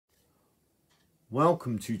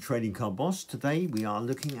Welcome to Tradingcardboss. Today we are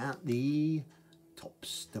looking at the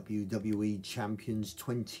Topps WWE Champions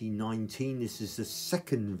 2019. This is the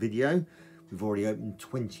second video. We've already opened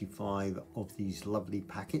 25 of these lovely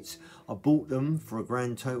packets. I bought them for a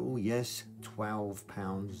grand total, yes,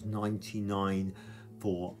 £12.99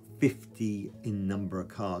 for 50 in number of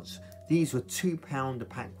cards. These were £2 a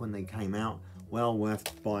pack when they came out. Well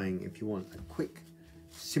worth buying if you want a quick,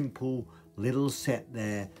 simple little set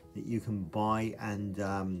there that you can buy and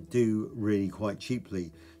do really quite cheaply.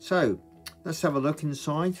 So let's have a look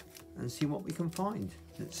inside and see what we can find.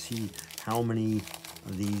 Let's see how many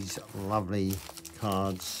of these lovely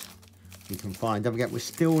cards we can find. Don't forget, we're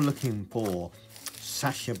still looking for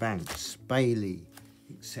Sasha Banks, Bailey,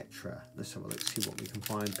 etc. Let's have a look, see what we can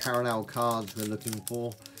find. Parallel cards we're looking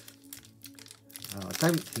for. I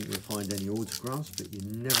don't think we'll find any autographs, but you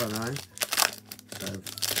never know. So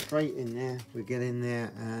straight in there, we get in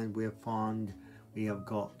there and we have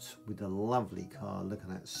got with a lovely card, look at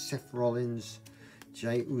that, Seth Rollins,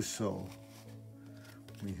 Jey Uso.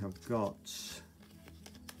 We have got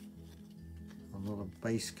a lot of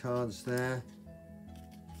base cards there.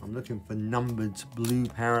 I'm looking for numbered blue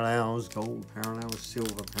parallels, gold parallels,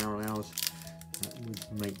 silver parallels. That would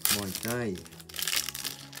make my day.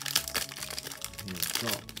 We've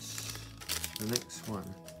got the next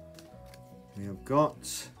one. We have got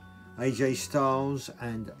AJ Styles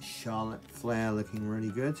and Charlotte Flair looking really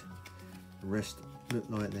good. The rest look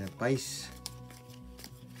like their base.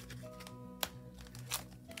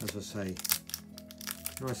 As I say,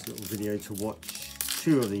 nice little video to watch.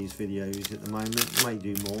 2 of these videos at the moment, may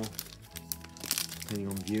do more depending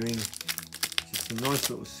on viewing. Just a nice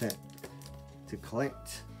little set to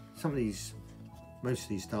collect. Most of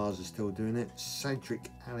these stars are still doing it. Cedric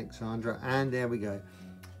Alexandra, and there we go.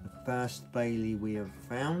 The first Bailey we have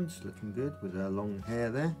found, looking good with her long hair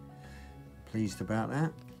there. Pleased about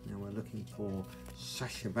that. Now we're looking for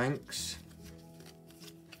Sasha Banks.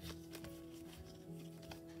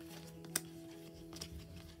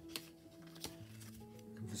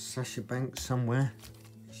 Looking for Sasha Banks somewhere.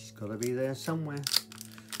 She's got to be there somewhere.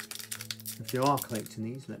 If you are collecting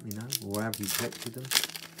these, let me know. Or have you collected them?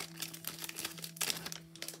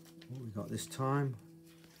 What we got this time?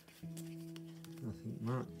 Nothing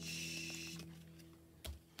much.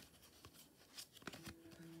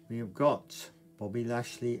 We have got Bobby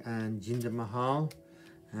Lashley and Jinder Mahal,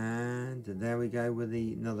 and there we go with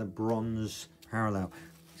another bronze parallel.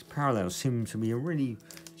 These parallels seem to be really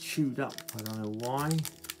chewed up. I don't know why.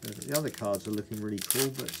 The other cards are looking really cool,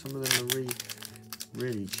 but some of them are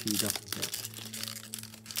really chewed up a bit.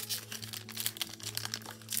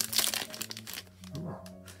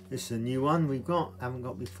 This is a new one we've got, haven't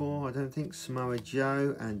got before, I don't think. Samoa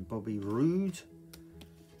Joe and Bobby Roode.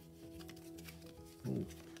 Oh,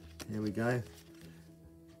 here we go.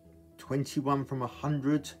 21 from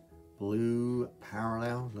 100. Blue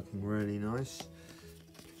parallel, looking really nice.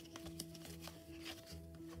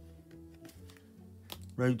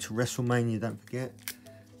 Road to WrestleMania, don't forget.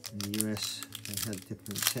 In the US, they had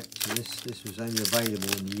different sets of this. This was only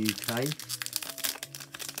available in the UK.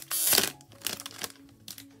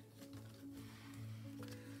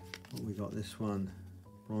 We got this one,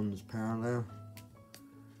 bronze parallel.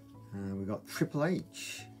 We got Triple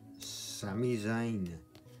H, Sami Zayn.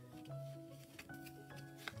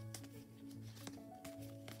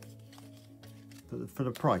 But for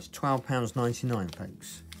the price, £12.99,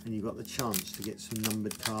 folks. And you've got the chance to get some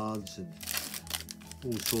numbered cards and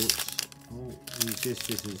all sorts. Oh, who's this?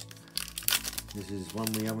 This is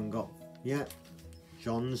one we haven't got yet.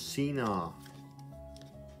 John Cena.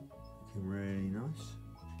 Looking really nice.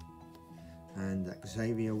 And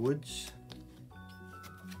Xavier Woods.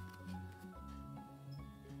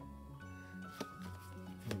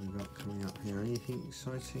 What have we got coming up here? Anything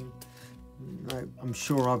exciting? No, I'm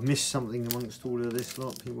sure I've missed something amongst all of this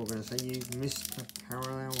lot. People are going to say you've missed a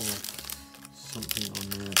parallel or something on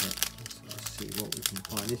there, but let's see what we can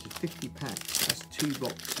find. This is 50 packs, that's 2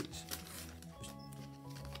 boxes.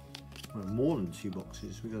 Well, more than 2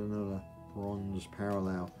 boxes. We got another bronze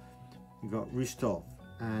parallel. We got Rustoff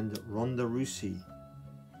and Ronda Rousey,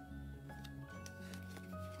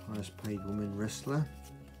 highest paid woman wrestler.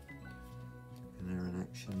 And they're in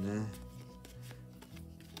action there.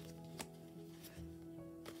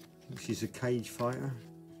 I think she's a cage fighter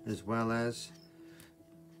as well as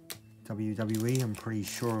WWE, I'm pretty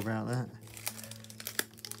sure about that.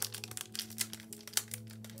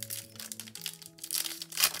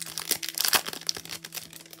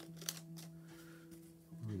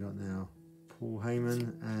 What have we got now? Paul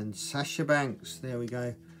Heyman and Sasha Banks. There we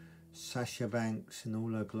go. Sasha Banks in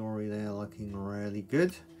all her glory there, looking really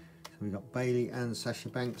good. So we've got Bailey and Sasha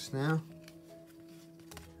Banks now.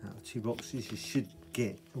 Out of 2 boxes, you should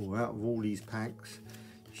get, or out of all these packs,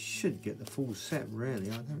 you should get the full set really.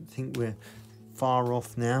 I don't think we're far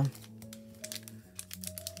off now.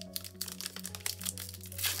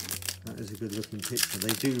 That is a good looking picture.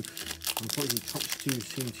 They do, unfortunately, Topps do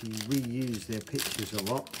seem to reuse their pictures a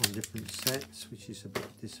lot on different sets, which is a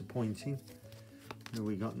bit disappointing. What have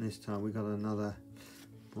we got this time? We got another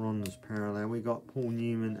bronze parallel. We got Paul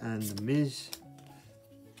Newman and The Miz.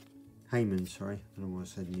 Heyman, sorry. I don't know why I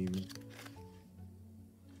said Newman.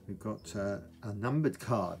 We've got a numbered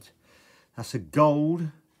card. That's a gold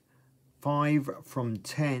 5 from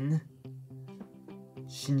 10.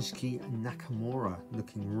 Shinsuke Nakamura,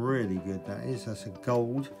 looking really good. That is. That's a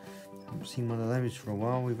gold. Haven't seen one of those for a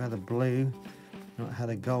while. We've had a blue, not had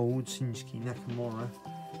a gold. Shinsuke Nakamura.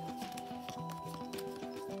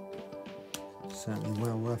 Certainly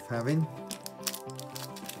well worth having.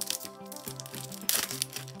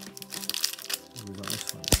 We've got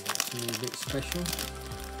this one. It's a little bit special.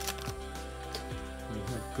 We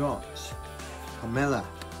have got Carmella,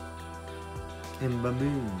 Ember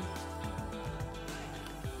Moon.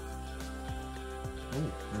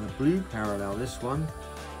 Oh, and a blue parallel, this one.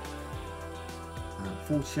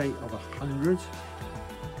 48 of 100. So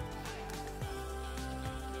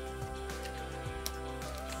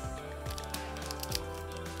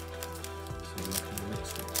look at the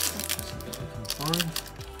next one. See what we can find.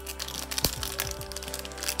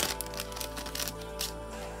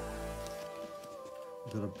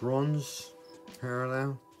 We've got a bronze parallel.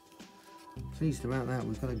 Pleased about that.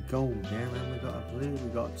 We've got a gold there, and we've got a blue.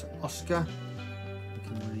 We've got Oscar.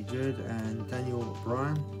 Really good, and Daniel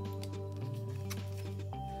Bryan.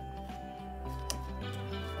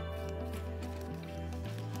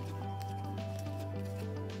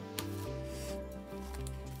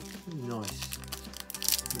 Really nice.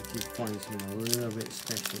 You keep finding something a little bit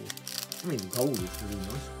special. I mean, the gold is really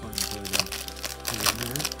nice. Quite enjoy that.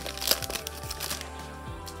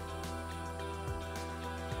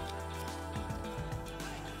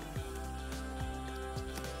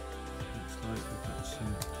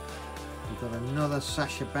 We've got another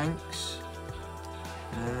Sasha Banks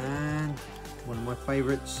and one of my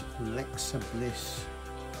favourites, Alexa Bliss,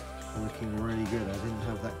 looking really good. I didn't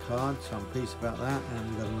have that card, so I'm pleased about that. And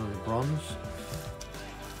we've got another bronze,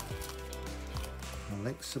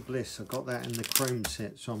 Alexa Bliss. I got that in the chrome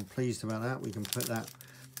set, so I'm pleased about that. We can put that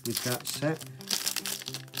with that set.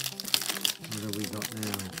 What have we got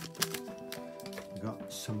now?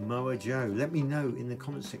 Got Samoa Joe. Let me know in the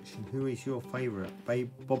comment section who is your favourite.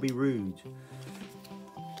 Bobby Roode.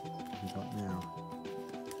 We got now.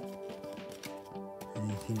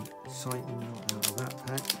 Anything exciting out of that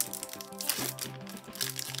pack?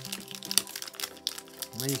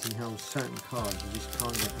 Amazing how certain cards you just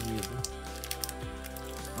can't get any of them.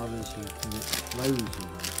 Others you can get loads of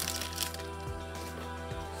them.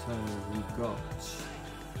 So we've got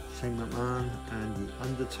Shane McMahon and The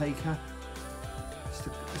Undertaker.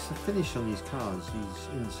 It's the finish on these cards, these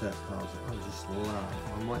insert cards, I just love.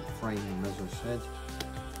 I might frame them, as I said,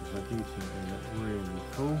 because I do think they look really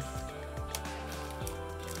cool.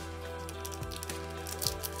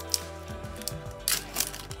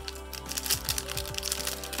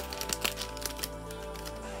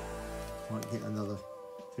 Might get another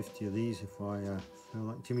 50 of these if I feel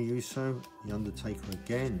like. Jimmy Uso, The Undertaker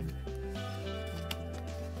again.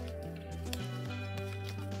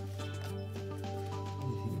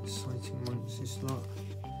 This lot.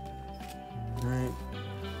 No.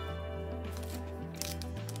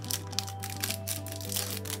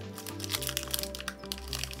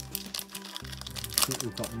 I think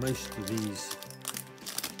we've got most of these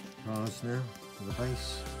cards now for the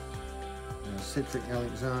base. Cedric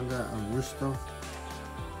Alexander and Rustov.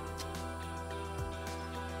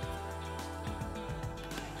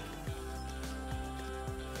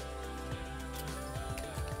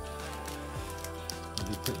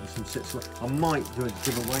 Putting some sets away. I might do a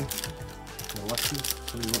giveaway. If you're lucky,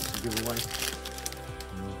 somebody wants to give away.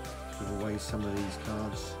 I'll give away some of these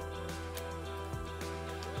cards.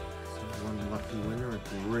 So one lucky winner. If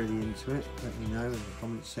you're really into it, let me know in the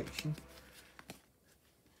comment section.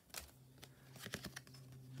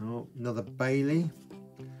 Oh, another Bailey,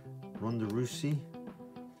 Ronda Rousey.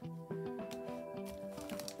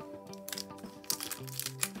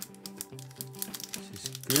 This is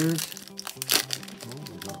good.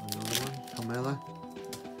 Carmella.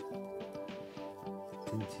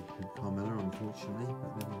 Tinted Carmella, unfortunately,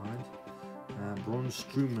 but never mind. Braun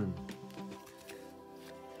Strowman.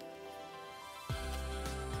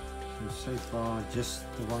 So far, just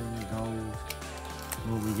the one gold.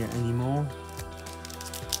 Will we get any more?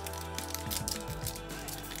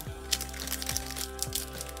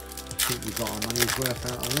 think we've got our money's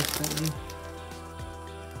worth out on this, don't we?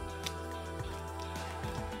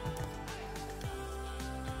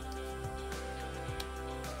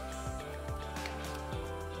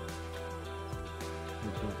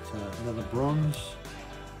 We've got another bronze.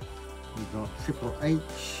 We've got Triple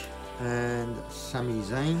H and Sami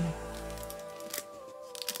Zayn.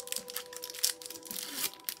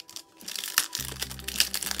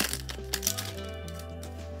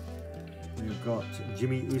 We've got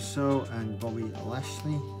Jimmy Uso and Bobby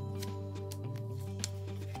Lashley.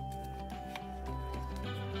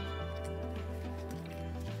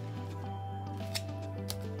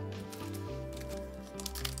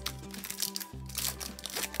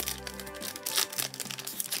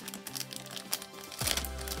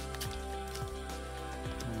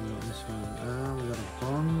 We've got a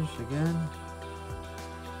bronze again.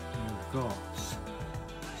 We've got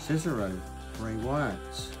Cesaro, Bray Wyatt.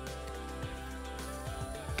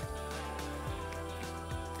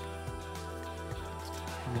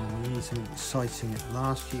 We need something exciting at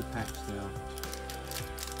last few packs now.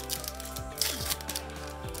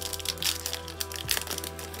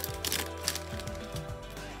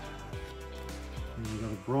 And we've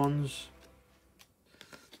got a bronze.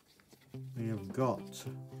 We have got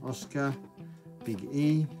Oscar, Big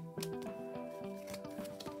E.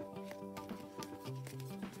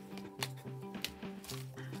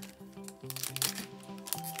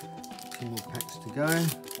 Two more packs to go.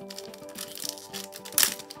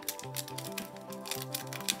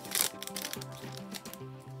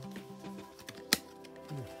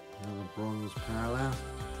 Another bronze parallel.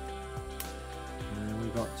 And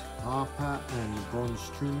we've got Harper and bronze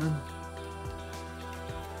Strowman.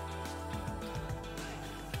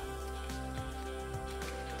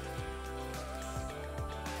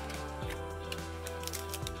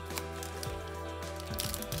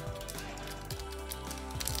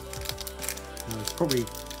 There's probably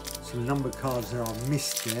some number cards that are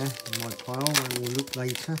missed there in my pile, and we'll look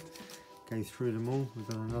later. Go through them all. We've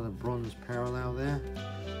got another bronze parallel there.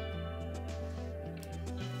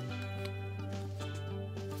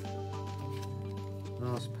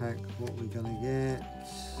 Last pack, what we're going to get.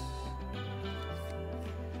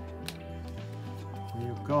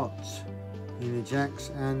 We've got Nina Jax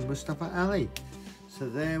and Mustafa Ali. So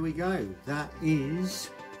there we go. That is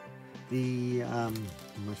the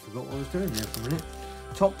almost forgot what I was doing there for a minute.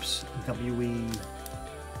 Topps WWE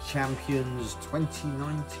Champions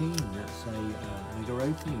 2019. That's a mega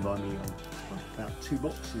opening by me on about 2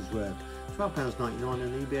 boxes worth. £12.99 on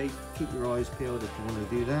eBay. Keep your eyes peeled if you want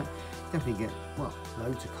to do that. Definitely get, well,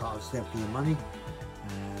 loads of cards there for your money.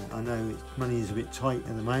 I know money is a bit tight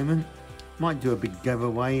at the moment. Might do a big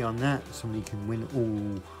giveaway on that. Somebody can win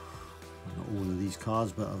not all of these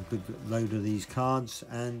cards, but a good load of these cards.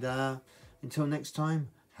 And until next time,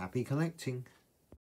 happy collecting.